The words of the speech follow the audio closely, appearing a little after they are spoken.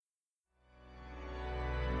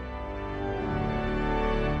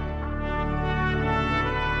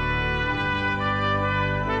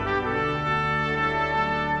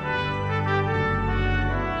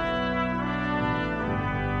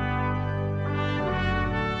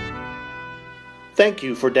Thank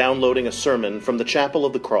you for downloading a sermon from the Chapel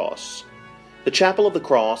of the Cross. The Chapel of the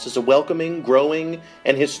Cross is a welcoming, growing,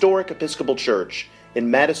 and historic Episcopal church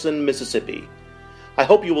in Madison, Mississippi. I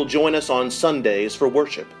hope you will join us on Sundays for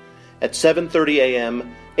worship at 7:30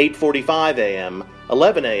 a.m., 8:45 a.m.,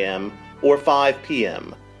 11 a.m., or 5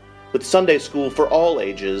 p.m., with Sunday school for all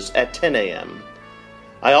ages at 10 a.m.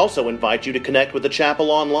 I also invite you to connect with the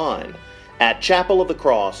chapel online at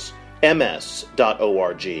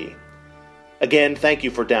chapelofthecrossms.org. Again, thank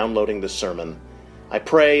you for downloading this sermon. I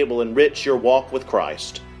pray it will enrich your walk with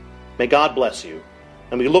Christ. May God bless you,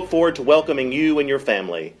 and we look forward to welcoming you and your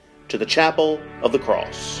family to the Chapel of the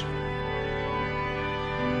Cross.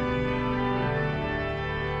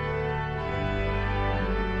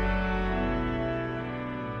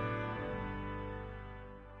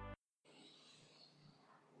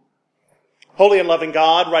 Holy and loving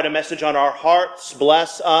God, write a message on our hearts,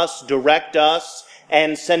 bless us, direct us,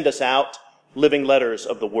 and send us out living letters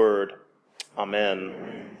of the Word. Amen.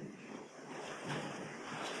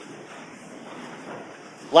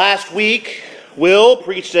 Last week, Will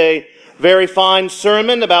preached a very fine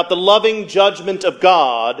sermon about the loving judgment of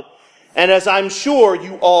God, and as I'm sure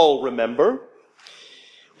you all remember,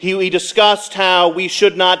 he discussed how we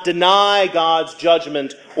should not deny God's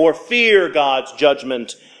judgment or fear God's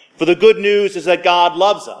judgment, for the good news is that God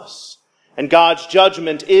loves us. And God's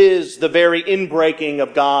judgment is the very inbreaking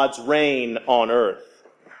of God's reign on earth.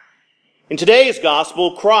 In today's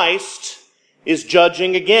gospel, Christ is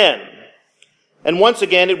judging again. And once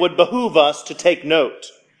again, it would behoove us to take note,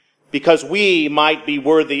 because we might be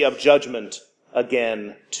worthy of judgment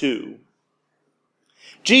again too.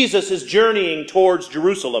 Jesus is journeying towards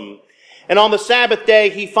Jerusalem, and on the Sabbath day,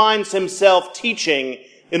 he finds himself teaching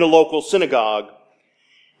in a local synagogue.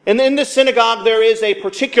 And in this synagogue, there is a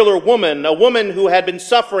particular woman, a woman who had been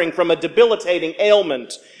suffering from a debilitating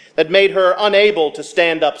ailment that made her unable to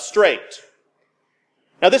stand up straight.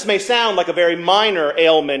 Now, this may sound like a very minor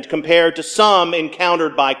ailment compared to some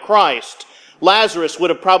encountered by Christ. Lazarus would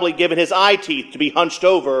have probably given his eye teeth to be hunched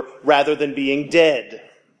over rather than being dead.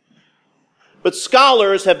 But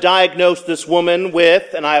scholars have diagnosed this woman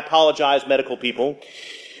with, and I apologize, medical people,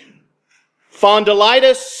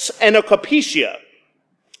 spondylitis anacopecia.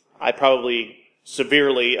 I probably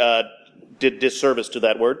severely did disservice to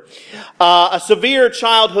that word. A severe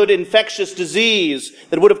childhood infectious disease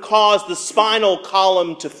that would have caused the spinal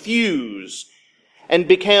column to fuse and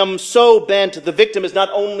become so bent that the victim is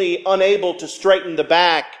not only unable to straighten the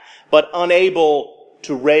back, but unable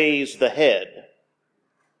to raise the head.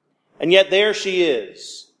 And yet there she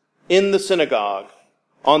is, in the synagogue,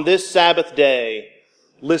 on this Sabbath day,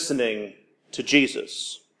 listening to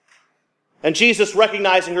Jesus. And Jesus,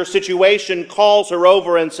 recognizing her situation, calls her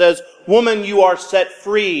over and says, "Woman, you are set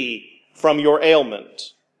free from your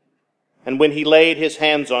ailment." And when he laid his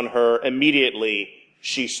hands on her, immediately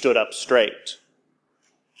she stood up straight.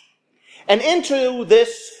 And into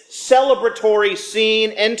this celebratory scene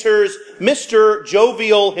enters Mr.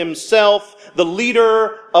 Jovial himself, the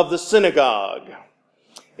leader of the synagogue.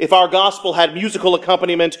 If our gospel had musical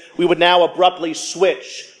accompaniment, we would now abruptly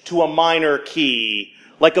switch to a minor key,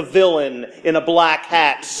 like a villain in a black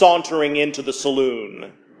hat sauntering into the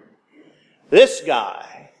saloon. This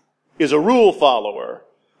guy is a rule follower,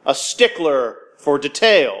 a stickler for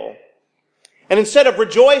detail. And instead of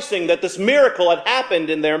rejoicing that this miracle had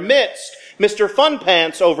happened in their midst, Mr.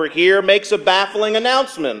 Funpants over here makes a baffling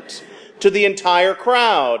announcement to the entire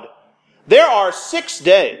crowd. There are 6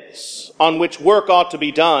 days on which work ought to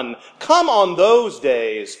be done. Come on those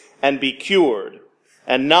days and be cured,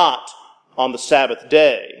 and not on the Sabbath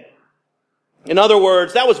day. In other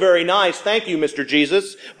words, that was very nice. Thank you, Mr.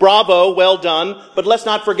 Jesus. Bravo, well done. But let's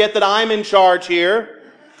not forget that I'm in charge here.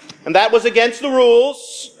 And that was against the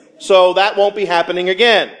rules, so that won't be happening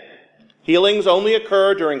again. Healings only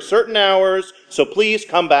occur during certain hours, so please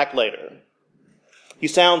come back later. He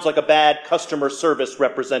sounds like a bad customer service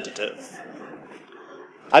representative.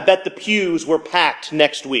 I bet the pews were packed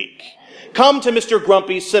next week. Come to Mr.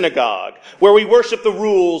 Grumpy's synagogue, where we worship the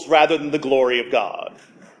rules rather than the glory of God.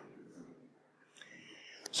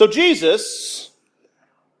 So Jesus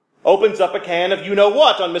opens up a can of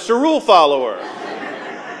you-know-what on Mr. Rule Follower.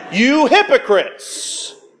 You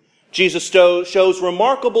hypocrites! Jesus shows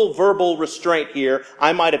remarkable verbal restraint here.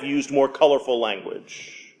 I might have used more colorful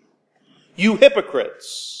language. You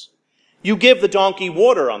hypocrites! You give the donkey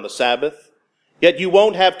water on the Sabbath, yet you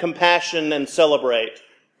won't have compassion and celebrate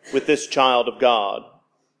with this child of God.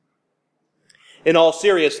 In all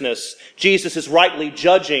seriousness, Jesus is rightly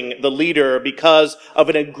judging the leader because of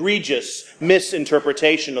an egregious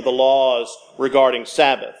misinterpretation of the laws regarding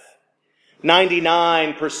Sabbath.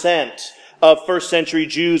 99% of first century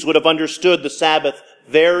Jews would have understood the Sabbath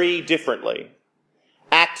very differently.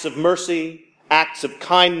 Acts of mercy, acts of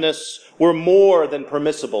kindness were more than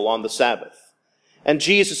permissible on the Sabbath. And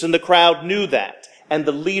Jesus and the crowd knew that, and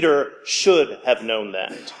the leader should have known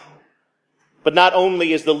that. But not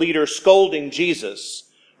only is the leader scolding Jesus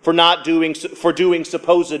for doing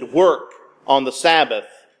supposed work on the Sabbath,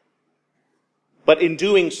 but in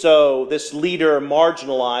doing so, this leader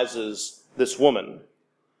marginalizes this woman.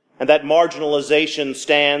 And that marginalization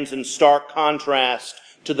stands in stark contrast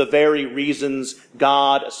to the very reasons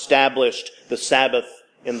God established the Sabbath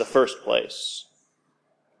in the first place.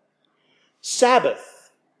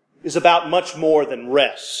 Sabbath is about much more than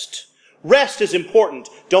rest. Rest is important.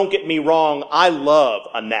 Don't get me wrong. I love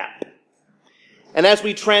a nap. And as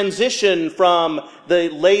we transition from the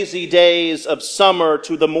lazy days of summer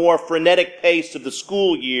to the more frenetic pace of the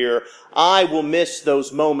school year, I will miss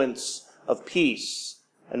those moments of peace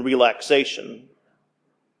and relaxation.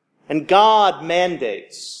 And God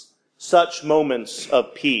mandates such moments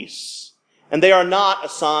of peace. And they are not a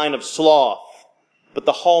sign of sloth, but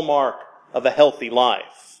the hallmark of a healthy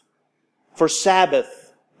life. For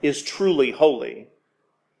Sabbath is truly holy.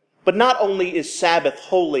 But not only is Sabbath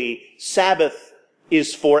holy, Sabbath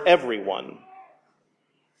is for everyone.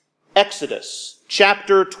 Exodus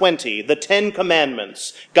chapter 20, the 10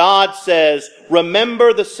 Commandments. God says,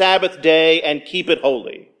 "Remember the Sabbath day and keep it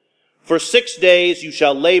holy. For 6 days you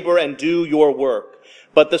shall labor and do your work,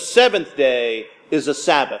 but the seventh day is a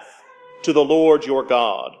Sabbath to the Lord your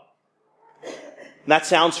God." That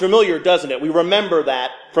sounds familiar, doesn't it? We remember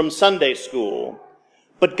that from Sunday school.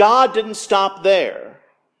 But God didn't stop there.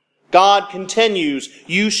 God continues,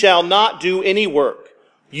 "You shall not do any work.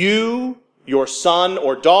 You, your son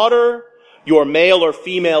or daughter, your male or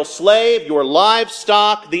female slave, your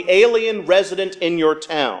livestock, the alien resident in your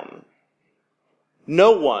town.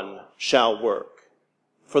 No one shall work,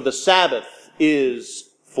 for the Sabbath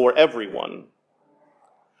is for everyone."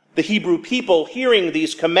 The Hebrew people, hearing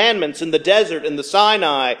these commandments in the desert in the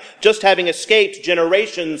Sinai, just having escaped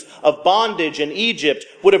generations of bondage in Egypt,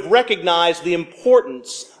 would have recognized the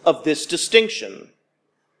importance of this distinction.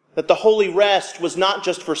 That the holy rest was not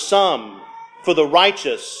just for some, for the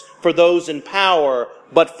righteous, for those in power,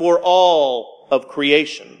 but for all of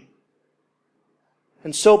creation.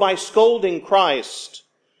 And so by scolding Christ,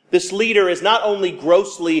 this leader is not only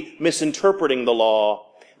grossly misinterpreting the law,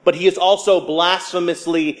 but he is also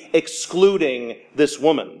blasphemously excluding this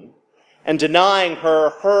woman and denying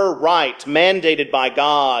her right mandated by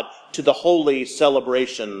God to the holy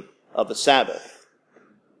celebration of the Sabbath.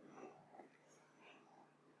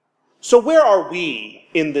 So where are we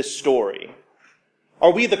in this story?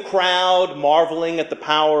 Are we the crowd marveling at the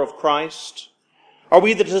power of Christ? Are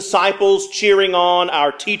we the disciples cheering on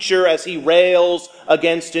our teacher as he rails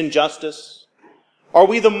against injustice? Are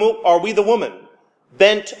we the woman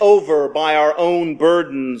bent over by our own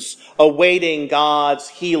burdens, awaiting God's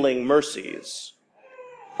healing mercies?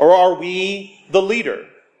 Or are we the leader,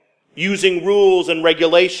 using rules and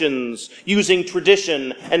regulations, using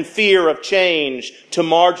tradition and fear of change to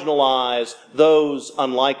marginalize those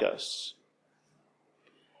unlike us?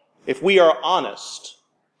 If we are honest,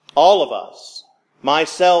 all of us,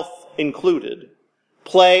 myself included,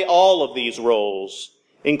 play all of these roles,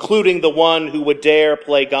 including the one who would dare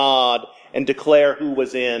play God and declare who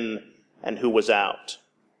was in and who was out.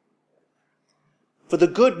 For the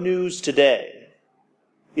good news today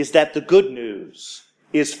is that the good news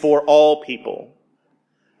is for all people.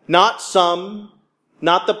 Not some,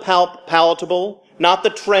 not the palatable, not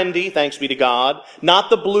the trendy, thanks be to God, not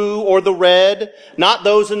the blue or the red, not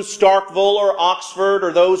those in Starkville or Oxford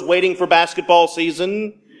or those waiting for basketball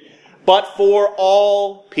season, but for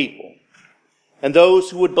all people. And those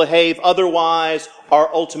who would behave otherwise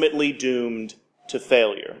are ultimately doomed to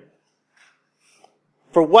failure.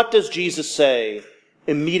 For what does Jesus say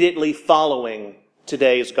immediately following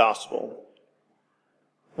today's gospel?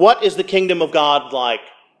 "What is the kingdom of God like?"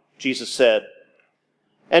 Jesus said.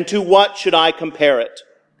 "And to what should I compare it?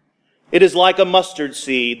 It is like a mustard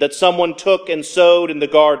seed that someone took and sowed in the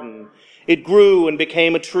garden. It grew and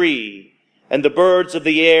became a tree, and the birds of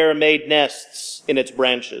the air made nests in its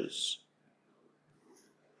branches."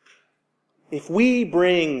 If we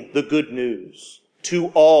bring the good news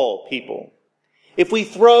to all people, if we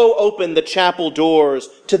throw open the chapel doors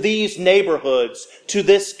to these neighborhoods, to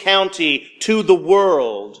this county, to the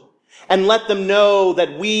world, and let them know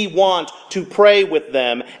that we want to pray with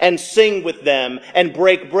them and sing with them and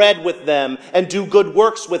break bread with them and do good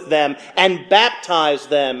works with them and baptize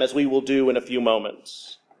them, as we will do in a few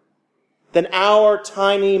moments, then our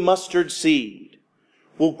tiny mustard seed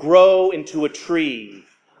will grow into a tree,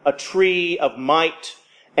 a tree of might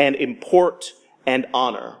and import and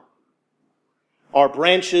honor. Our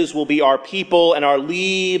branches will be our people, and our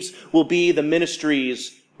leaves will be the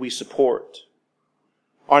ministries we support.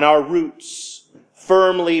 On our roots,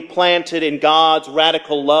 firmly planted in God's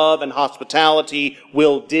radical love and hospitality,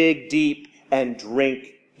 will dig deep and drink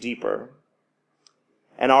deeper.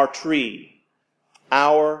 And our tree,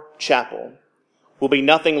 our chapel, will be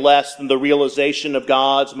nothing less than the realization of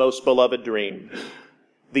God's most beloved dream,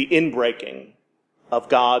 the inbreaking of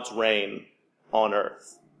God's reign on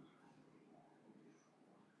earth.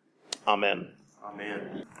 Amen.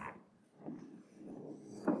 Amen.